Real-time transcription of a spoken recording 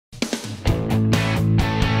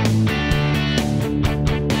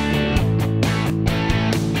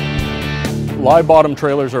Live bottom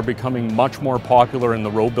trailers are becoming much more popular in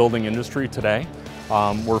the road building industry today.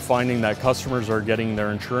 We're finding that customers are getting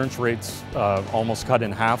their insurance rates almost cut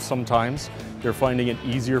in half sometimes. They're finding it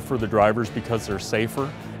easier for the drivers because they're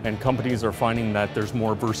safer, and companies are finding that there's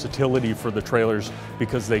more versatility for the trailers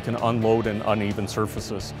because they can unload in uneven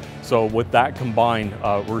surfaces. So with that combined,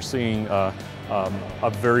 we're seeing a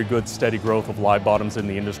very good steady growth of live bottoms in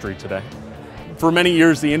the industry today. For many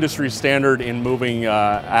years, the industry standard in moving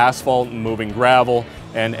asphalt and moving gravel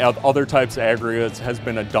and other types of aggregates has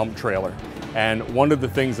been a dump trailer. And one of the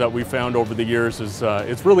things that we found over the years is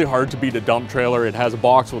it's really hard to beat a dump trailer. It has a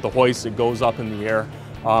box with a hoist, it goes up in the air.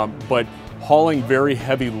 But hauling very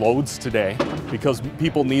heavy loads today, because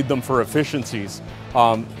people need them for efficiencies,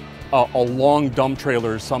 a long dump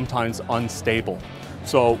trailer is sometimes unstable.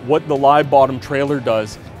 So what the live bottom trailer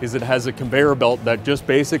does is it has a conveyor belt that just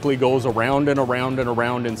basically goes around and around and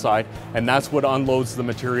around inside, and that's what unloads the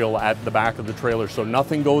material at the back of the trailer. So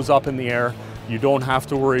nothing goes up in the air. You don't have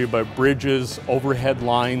to worry about bridges, overhead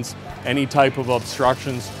lines, any type of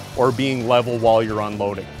obstructions, or being level while you're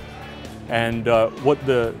unloading. And what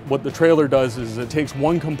the trailer does is it takes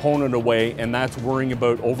one component away, and that's worrying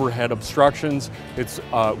about overhead obstructions. It's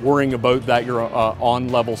worrying about that you're on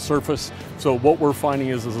level surface. So what we're finding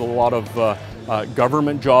is a lot of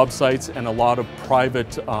government job sites and a lot of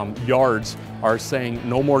private yards are saying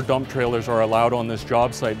no more dump trailers are allowed on this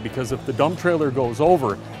job site, because if the dump trailer goes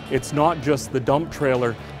over, it's not just the dump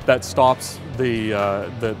trailer that stops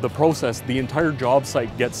the process. The entire job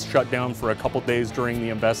site gets shut down for a couple days during the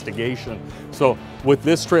investigation. So with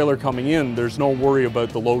this trailer coming in, there's no worry about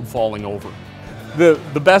the load falling over.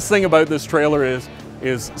 The best thing about this trailer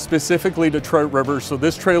is specifically to Trout River. So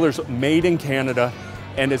this trailer's made in Canada,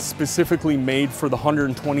 and it's specifically made for the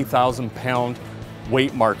 120,000 pound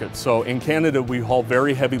weight market. So in Canada, we haul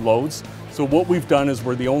very heavy loads. So what we've done is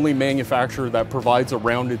we're the only manufacturer that provides a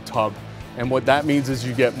rounded tub. And what that means is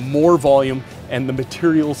you get more volume and the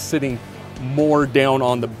material sitting more down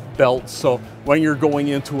on the belt. So when you're going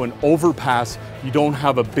into an overpass, you don't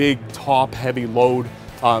have a big top heavy load.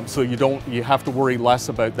 So you have to worry less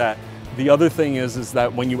about that. The other thing is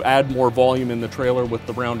that when you add more volume in the trailer with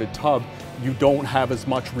the rounded tub, you don't have as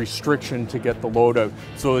much restriction to get the load out.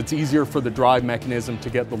 So it's easier for the drive mechanism to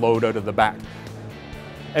get the load out of the back.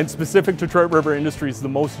 And specific to Trout River Industries, the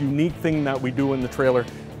most unique thing that we do in the trailer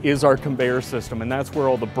is our conveyor system, and that's where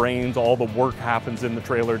all the brains, all the work happens in the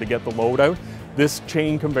trailer to get the load out. This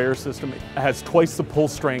chain conveyor system has twice the pull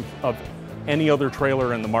strength of any other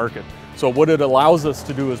trailer in the market. So what it allows us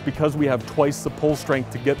to do is, because we have twice the pull strength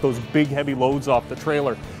to get those big heavy loads off the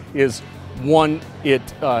trailer, is one, it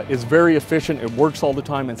is very efficient, it works all the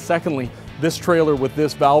time, and secondly, this trailer with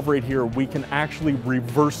this valve right here, we can actually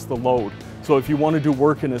reverse the load. So if you want to do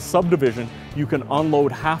work in a subdivision, you can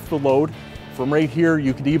unload half the load. From right here,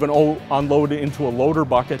 you could even unload it into a loader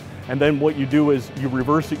bucket, and then what you do is you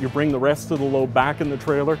reverse it, you bring the rest of the load back in the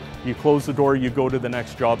trailer, you close the door, you go to the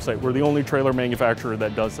next job site. We're the only trailer manufacturer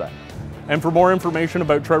that does that. And for more information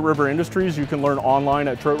about Trout River Industries, you can learn online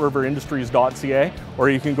at troutriverindustries.ca, or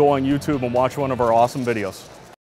you can go on YouTube and watch one of our awesome videos.